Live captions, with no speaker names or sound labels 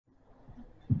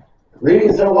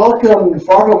Greetings and welcome,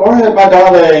 Fargo Moorhead, my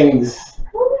darlings.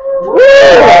 What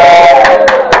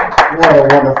a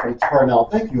wonderful turnout.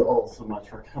 Thank you all so much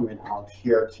for coming out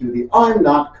here to the I'm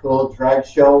Not Cool Drag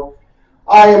Show.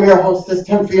 I am your hostess,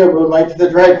 Tempvia, Moonlight to the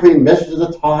Drag Queen, Mistress of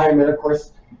the Time, and of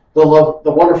course, the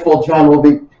wonderful John will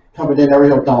be coming in every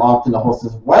now often to host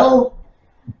as well.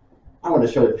 I want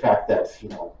to show you the fact that,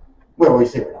 we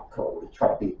always say we're not cool. We try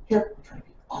to be hip, we try to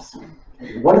be awesome,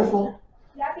 wonderful.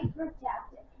 Yeah, be group-tastic.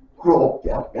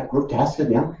 Yeah, group-tastic,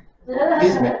 yeah.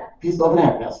 Peace, love, and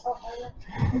happiness.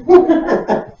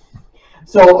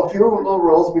 So, a few little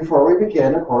rules before we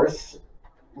begin, of course.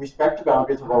 Respect the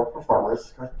boundaries of our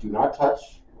performers. Of course, do not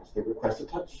touch unless they request a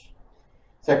touch.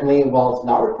 Secondly, while it's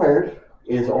not required,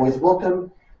 it is always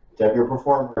welcome to have your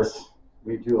performers.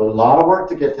 We do a lot of work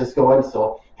to get this going,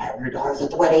 so have your daughters at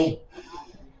the wedding.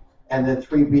 And then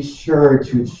 3, be sure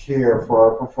to cheer for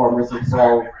our performers as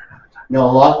well. A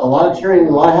lot of cheering and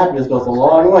a lot of happiness goes a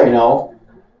long way,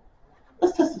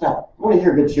 Let's test it out. I want to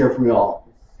hear a good cheer from you all.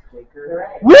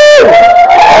 Woo!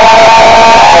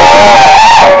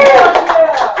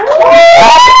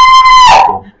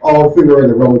 Oh, if we were in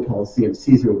the Roman Coliseum,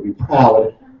 Caesar would be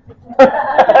proud.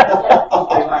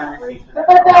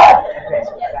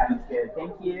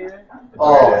 Thank you.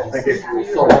 Oh, thank you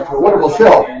so much for a wonderful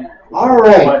show. All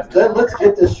right, then let's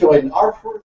get this showing. Our first